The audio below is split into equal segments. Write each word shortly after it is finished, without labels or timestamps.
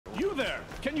there!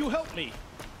 Can you help me?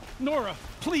 Nora,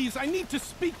 please, I need to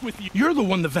speak with you. You're the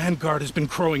one the Vanguard has been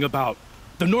crowing about.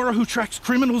 The Nora who tracks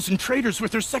criminals and traitors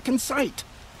with her second sight.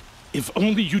 If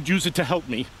only you'd use it to help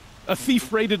me. A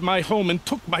thief raided my home and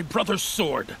took my brother's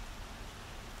sword.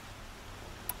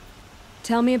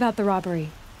 Tell me about the robbery.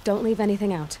 Don't leave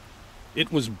anything out.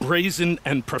 It was brazen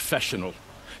and professional.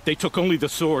 They took only the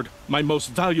sword, my most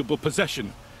valuable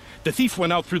possession. The thief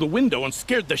went out through the window and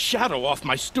scared the shadow off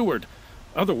my steward.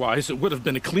 Otherwise, it would have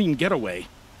been a clean getaway.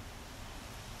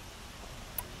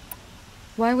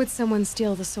 Why would someone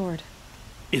steal the sword?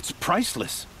 It's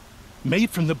priceless.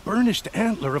 Made from the burnished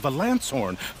antler of a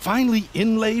lancehorn, finely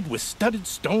inlaid with studded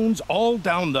stones all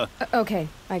down the... Okay,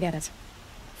 I get it.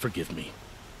 Forgive me.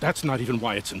 That's not even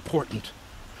why it's important.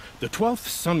 The 12th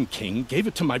Sun King gave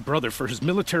it to my brother for his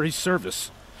military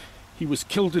service. He was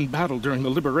killed in battle during the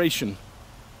liberation.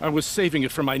 I was saving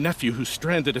it for my nephew who's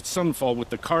stranded at Sunfall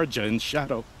with the Karja in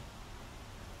Shadow.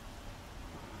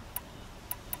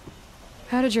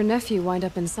 How did your nephew wind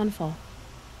up in Sunfall?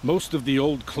 Most of the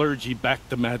old clergy backed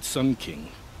the Mad Sun King,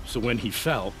 so when he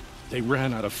fell, they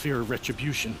ran out of fear of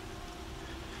retribution.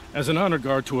 As an honor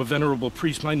guard to a venerable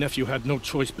priest, my nephew had no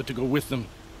choice but to go with them.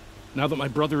 Now that my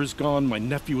brother is gone, my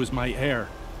nephew is my heir,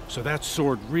 so that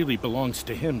sword really belongs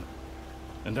to him.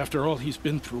 And after all he's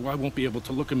been through, I won't be able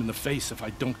to look him in the face if I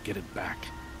don't get it back.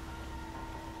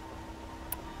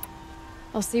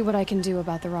 I'll see what I can do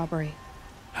about the robbery.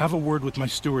 Have a word with my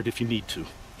steward if you need to.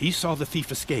 He saw the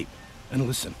thief escape. And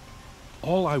listen,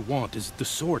 all I want is the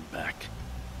sword back.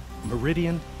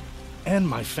 Meridian, and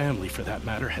my family for that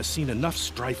matter, has seen enough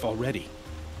strife already.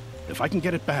 If I can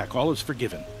get it back, all is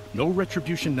forgiven. No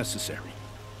retribution necessary.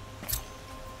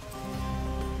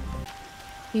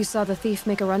 You saw the thief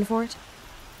make a run for it?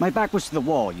 My back was to the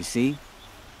wall, you see.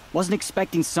 Wasn't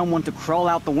expecting someone to crawl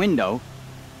out the window.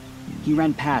 He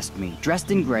ran past me, dressed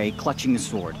in gray, clutching a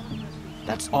sword.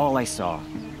 That's all I saw.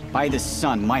 By the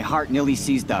sun, my heart nearly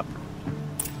seized up.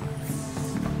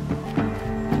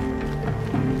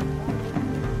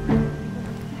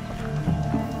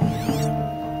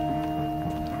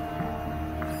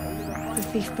 The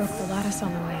thief broke the lattice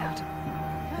on the way out.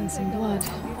 And some blood.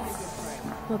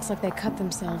 Looks like they cut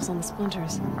themselves on the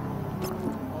splinters.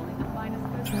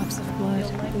 Drops of blood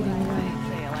leading away.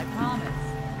 I promise.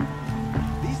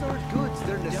 These aren't goods,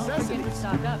 they're necessities. Don't forget to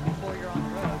stock up before you're on the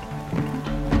road.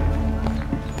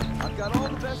 I've got all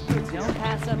the best goods here. Don't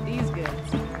pass up these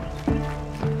goods.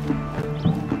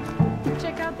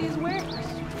 Check out these wares.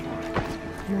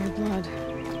 More blood.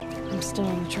 I'm still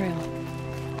on the trail.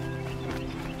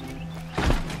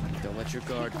 Don't let your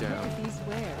guard down. Look at these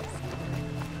wares.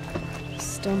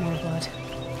 Still more blood.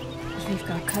 The thief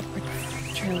got cut, but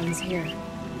the trail ends here.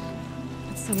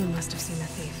 But someone must have seen the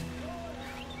thief.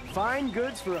 Fine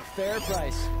goods for a fair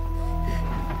price.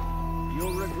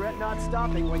 You'll regret not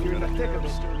stopping when you're in the thick of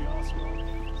it.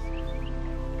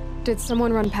 Did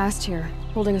someone run past here,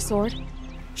 holding a sword?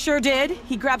 Sure did.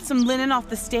 He grabbed some linen off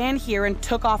the stand here and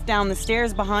took off down the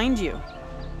stairs behind you.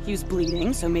 He was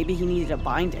bleeding, so maybe he needed a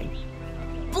binding.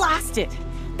 Blast it!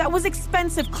 That was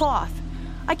expensive cloth.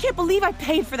 I can't believe I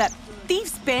paid for that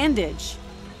thief's bandage.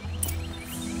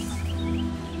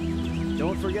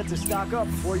 Don't forget to stock up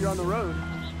before you're on the road.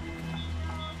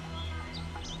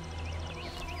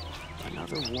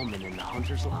 Another woman in the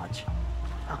Hunter's Lodge.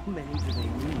 How many do they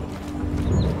need?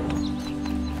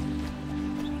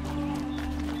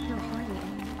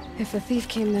 If the thief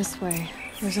came this way,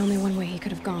 there's only one way he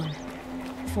could have gone.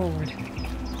 Forward.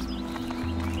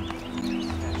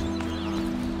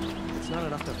 It's not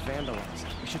enough to vandalize.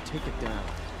 We should take it down.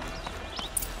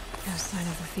 No sign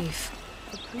of the thief.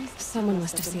 Someone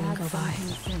must have seen him go by.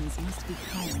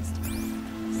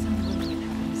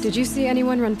 Did you see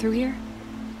anyone run through here?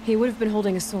 He would have been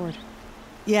holding a sword.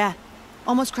 Yeah.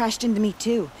 Almost crashed into me,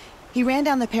 too. He ran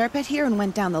down the parapet here and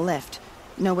went down the lift.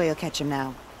 No way you'll catch him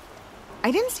now.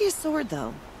 I didn't see a sword,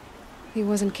 though. He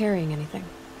wasn't carrying anything.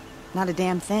 Not a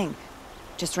damn thing.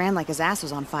 Just ran like his ass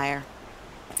was on fire.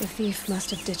 The thief must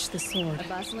have ditched the sword. A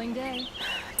bustling day.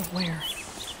 But where?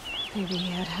 Maybe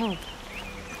he had help.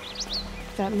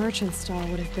 That merchant stall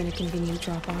would have been a convenient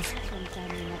drop-off. Comes down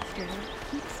the next door,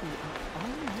 keeps me up all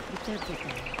night with their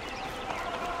bickering.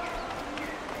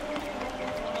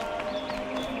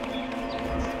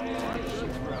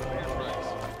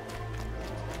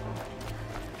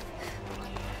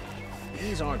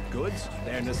 These aren't goods,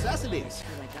 they're necessities.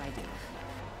 Like I do.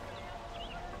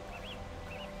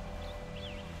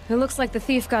 It looks like the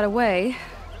thief got away,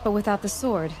 but without the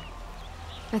sword.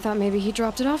 I thought maybe he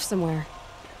dropped it off somewhere.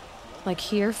 Like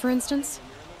here, for instance?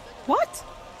 What?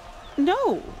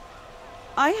 No.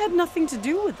 I had nothing to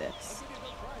do with this.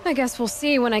 I guess we'll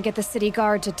see when I get the city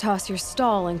guard to toss your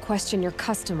stall and question your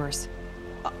customers.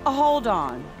 Hold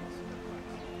on.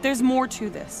 There's more to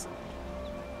this.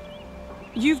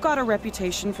 You've got a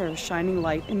reputation for shining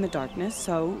light in the darkness,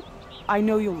 so I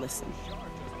know you'll listen.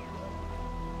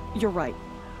 You're right.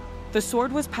 The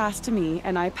sword was passed to me,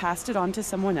 and I passed it on to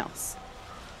someone else.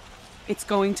 It's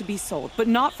going to be sold, but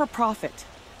not for profit.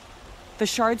 The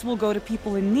shards will go to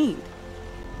people in need.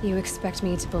 You expect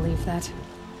me to believe that?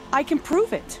 I can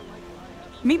prove it.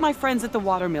 Meet my friends at the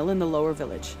watermill in the lower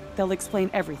village. They'll explain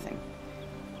everything.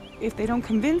 If they don't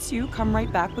convince you, come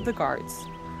right back with the guards.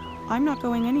 I'm not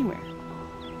going anywhere.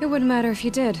 It wouldn't matter if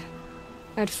you did.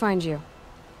 I'd find you.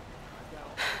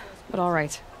 But all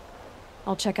right.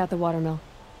 I'll check out the watermill.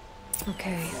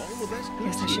 Okay.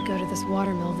 Guess I should go to this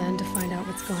watermill then to find out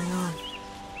what's going on.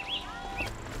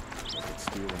 I could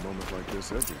steal a moment like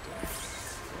this every day.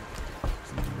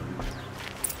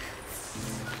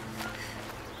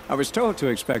 I was told to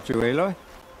expect you, Aloy.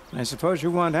 I suppose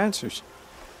you want answers.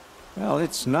 Well,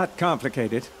 it's not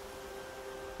complicated.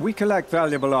 We collect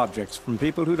valuable objects from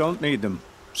people who don't need them,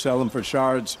 sell them for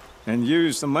shards, and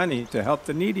use the money to help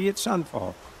the needy at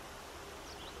Sunfall.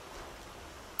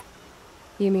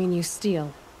 You mean you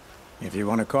steal? If you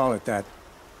want to call it that.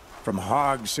 From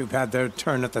hogs who've had their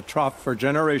turn at the trough for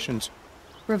generations.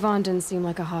 Ravon didn't seem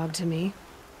like a hog to me.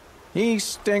 He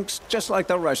stinks just like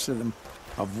the rest of them,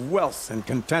 of wealth and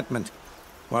contentment,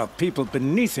 while people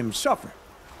beneath him suffer.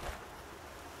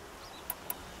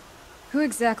 Who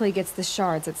exactly gets the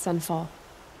shards at Sunfall?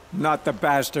 Not the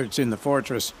bastards in the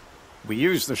fortress. We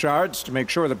use the shards to make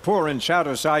sure the poor in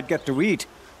Shadowside get to eat,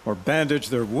 or bandage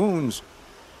their wounds.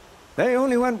 They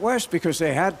only went west because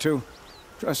they had to.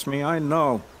 Trust me, I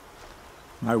know.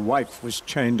 My wife was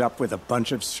chained up with a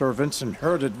bunch of servants and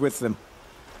herded with them.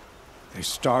 They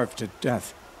starved to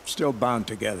death, still bound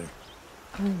together.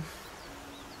 I'm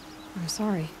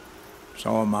sorry.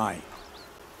 So am I.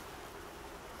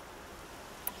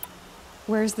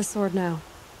 Where's the sword now?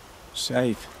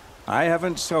 Safe. I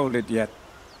haven't sold it yet.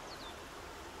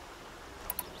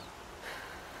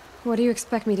 What do you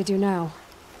expect me to do now?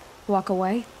 Walk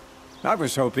away? I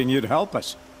was hoping you'd help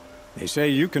us. They say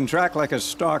you can track like a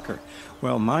stalker.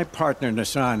 Well, my partner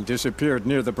Nassan disappeared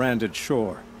near the branded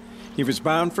shore. He was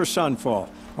bound for Sunfall,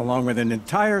 along with an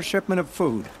entire shipment of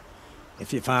food.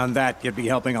 If you found that, you'd be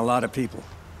helping a lot of people.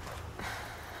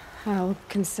 I'll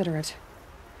consider it.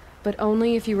 But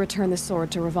only if you return the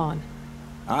sword to Ravon.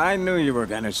 I knew you were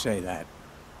gonna say that.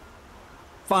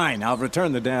 Fine, I'll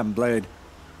return the damn blade.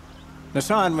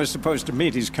 Nassan was supposed to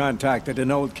meet his contact at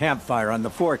an old campfire on the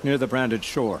fork near the branded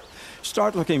shore.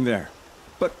 Start looking there.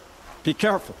 But be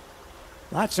careful.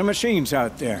 Lots of machines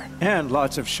out there, and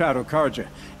lots of Shadow Karja.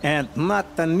 And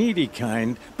not the needy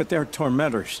kind, but they're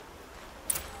tormentors.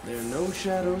 There are no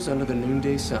shadows under the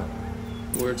noonday sun.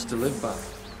 Words to live by.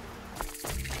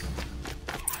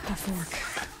 A fork.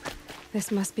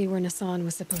 This must be where Nassan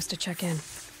was supposed to check in.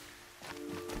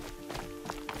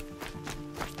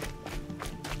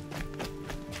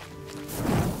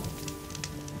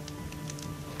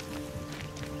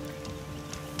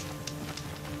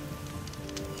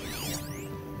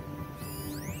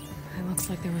 It looks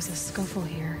like there was a scuffle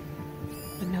here,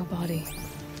 but no body.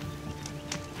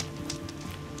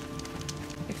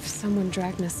 If someone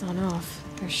dragged Nassan off,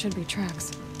 there should be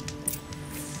tracks.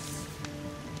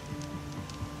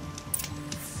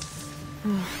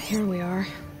 Oh, here we are.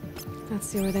 Let's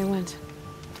see where they went.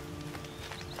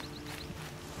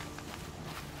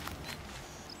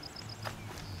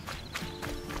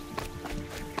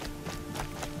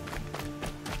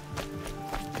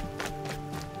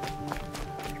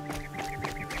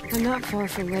 I'm not far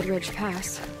from Red Ridge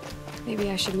Pass.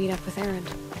 Maybe I should meet up with Aaron.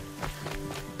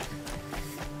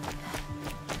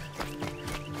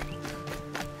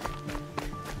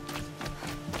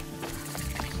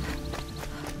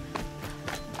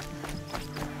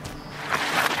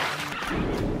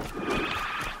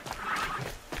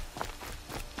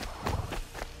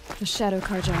 The Shadow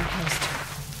Karja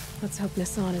outpost. Let's hope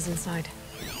Nassan is inside.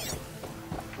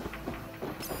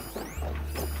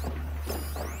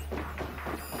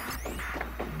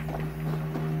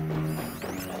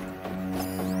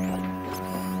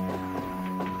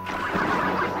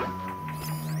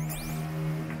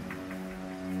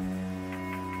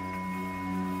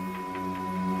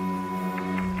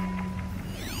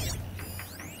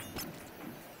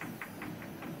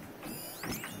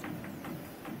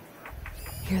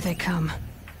 Here they come.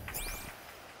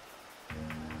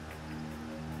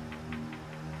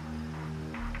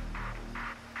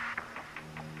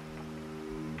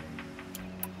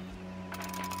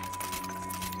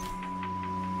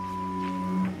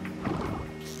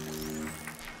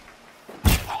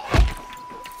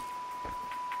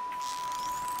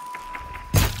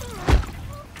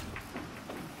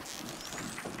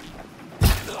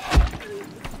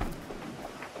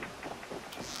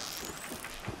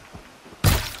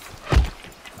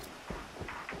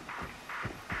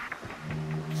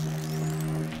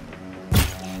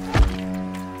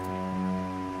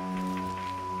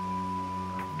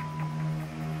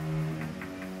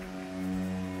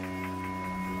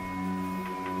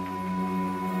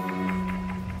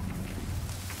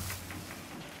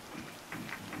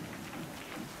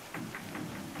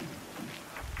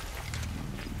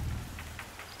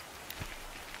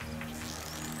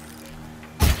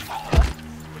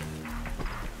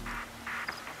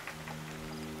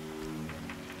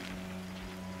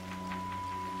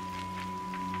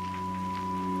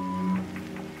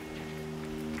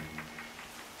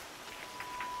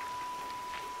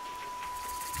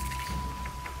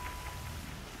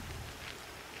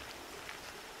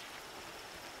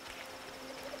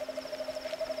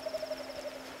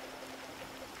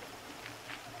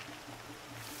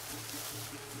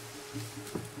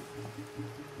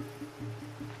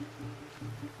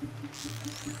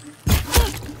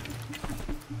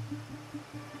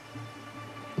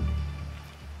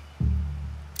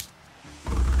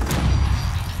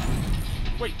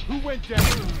 Wait, who went down?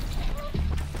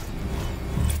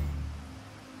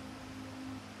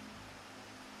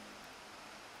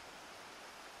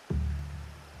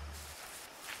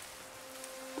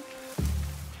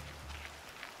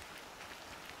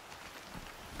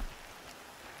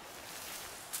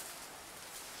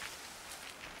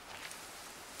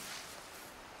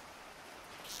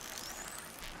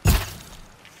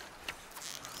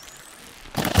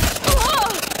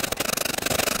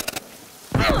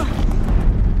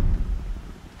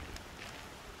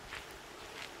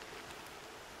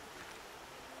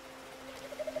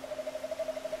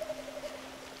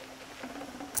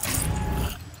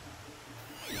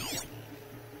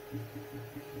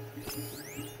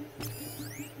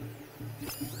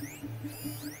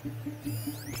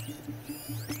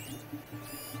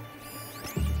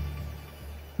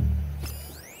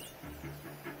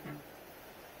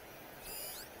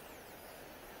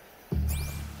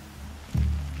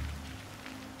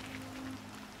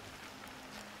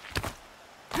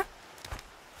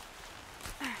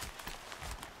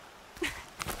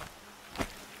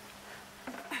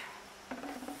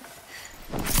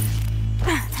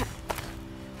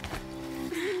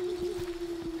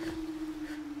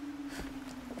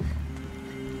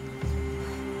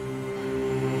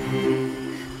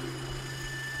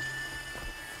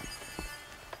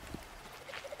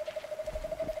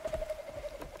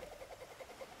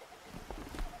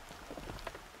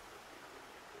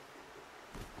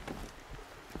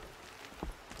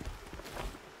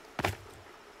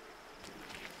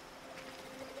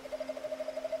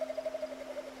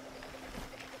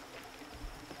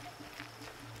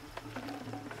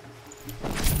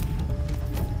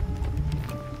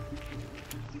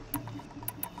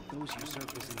 Those who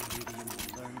surface in the medium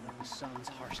will learn of the sun's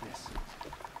harshness.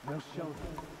 They'll show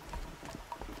them.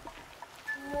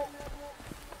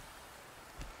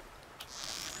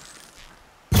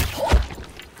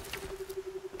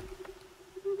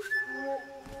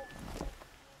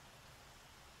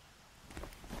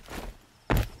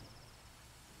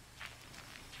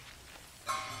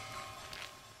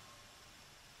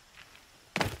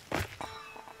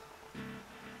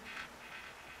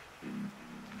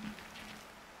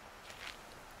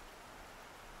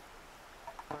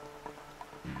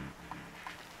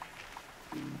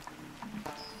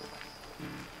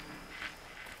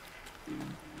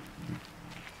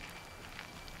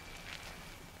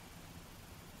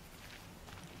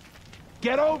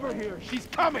 Get over here! She's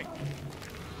coming!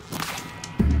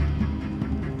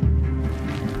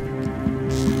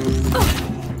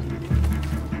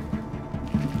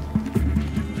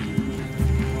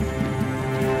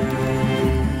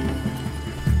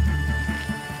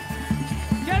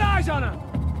 Get eyes on her!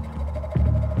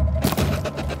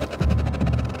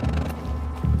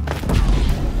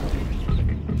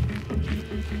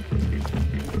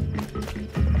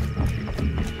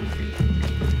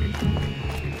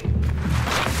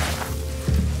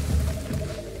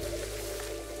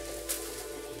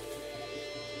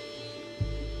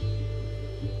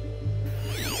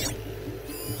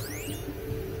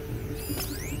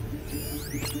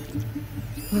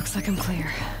 Looks like I'm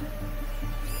clear.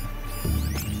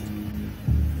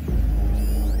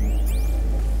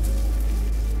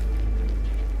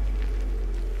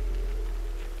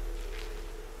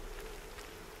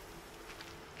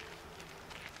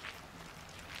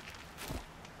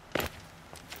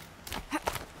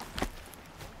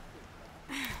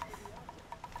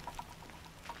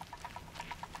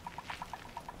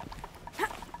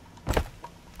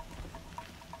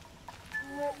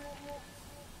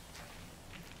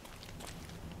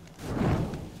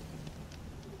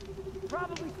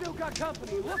 Probably still got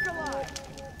company. Look alive!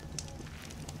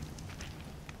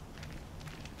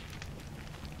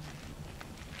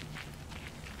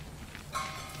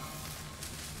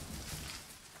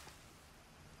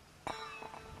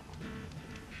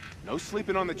 No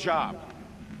sleeping on the job.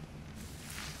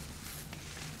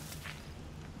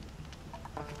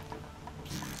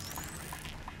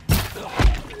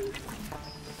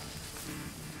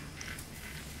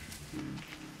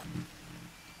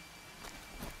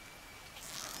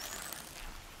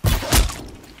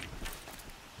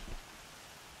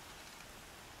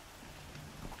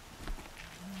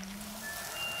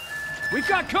 We've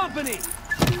got company!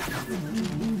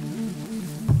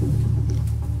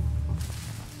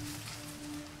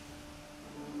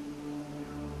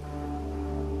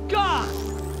 God!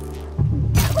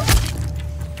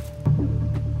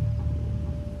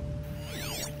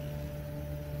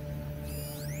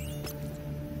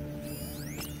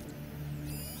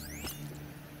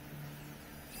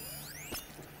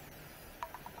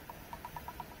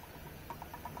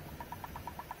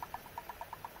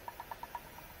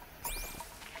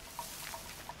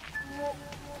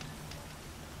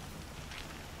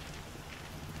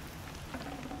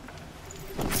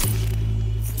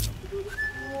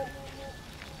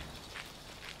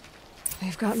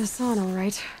 got Nassan, all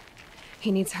right.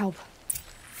 He needs help.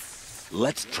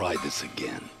 Let's try this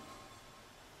again.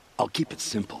 I'll keep it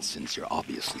simple since you're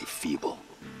obviously feeble.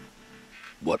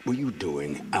 What were you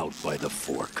doing out by the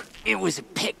fork? It was a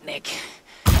picnic.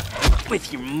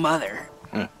 With your mother.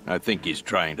 I think he's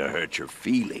trying to hurt your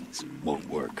feelings. Won't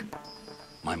work.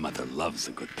 My mother loves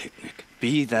a good picnic.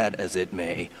 Be that as it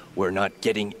may, we're not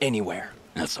getting anywhere.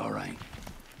 That's all right.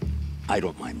 I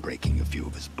don't mind breaking a few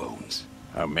of his bones.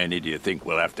 How many do you think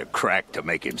we'll have to crack to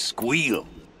make him squeal?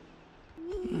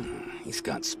 He's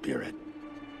got spirit.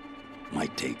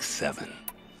 Might take 7.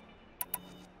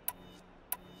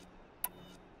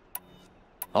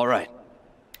 All right.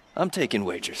 I'm taking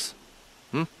wagers.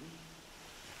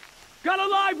 Got a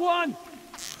live one!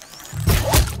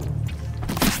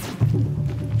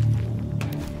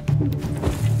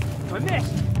 I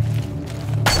missed!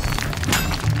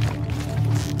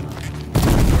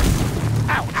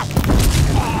 Ow, ow!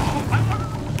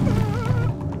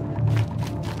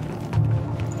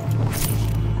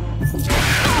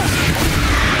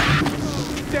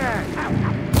 Dang!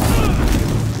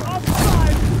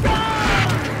 Upside!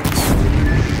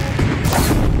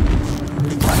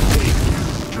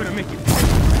 Gonna make it.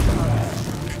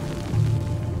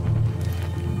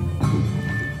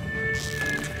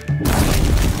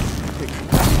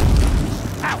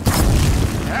 Ow!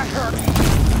 That hurt.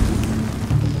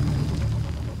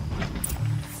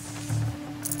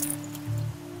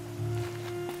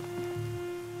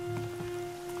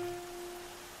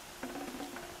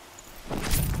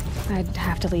 I'd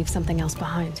have to leave something else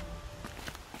behind.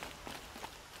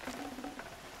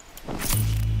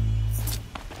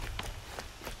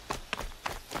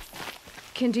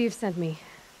 Kinjeev sent me.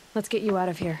 Let's get you out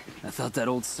of here. I thought that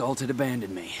old salt had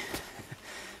abandoned me.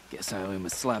 Guess I owe him a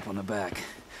slap on the back.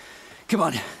 Come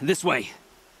on, this way.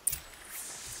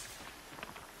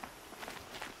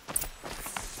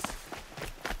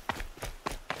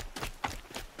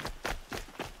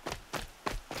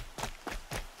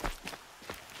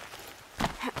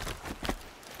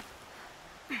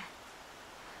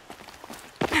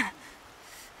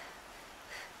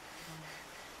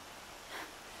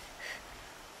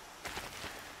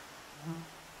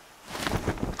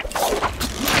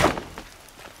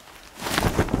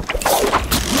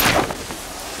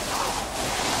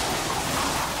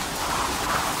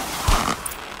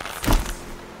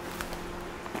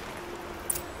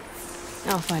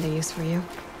 I'll find a use for you.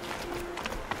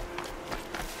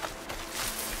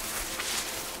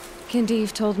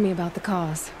 Kinjeev told me about the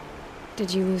cause.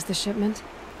 Did you lose the shipment?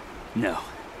 No.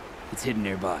 It's hidden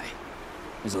nearby.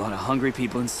 There's a lot of hungry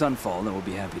people in Sunfall that will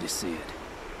be happy to see it.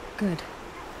 Good.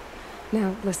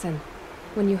 Now, listen.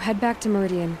 When you head back to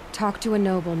Meridian, talk to a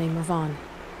noble named Ravan.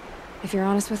 If you're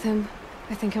honest with him,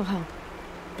 I think he'll help.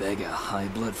 Beg a high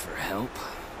blood for help?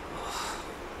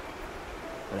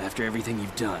 But after everything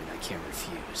you've done, I can't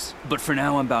refuse. But for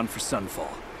now, I'm bound for Sunfall.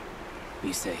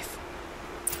 Be safe.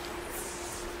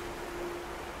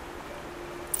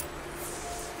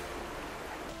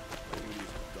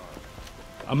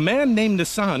 A man named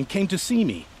Nassan came to see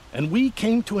me, and we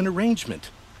came to an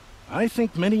arrangement. I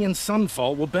think many in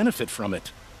Sunfall will benefit from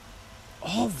it.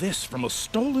 All this from a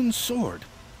stolen sword.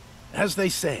 As they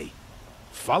say,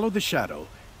 follow the shadow,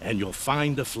 and you'll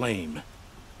find a flame.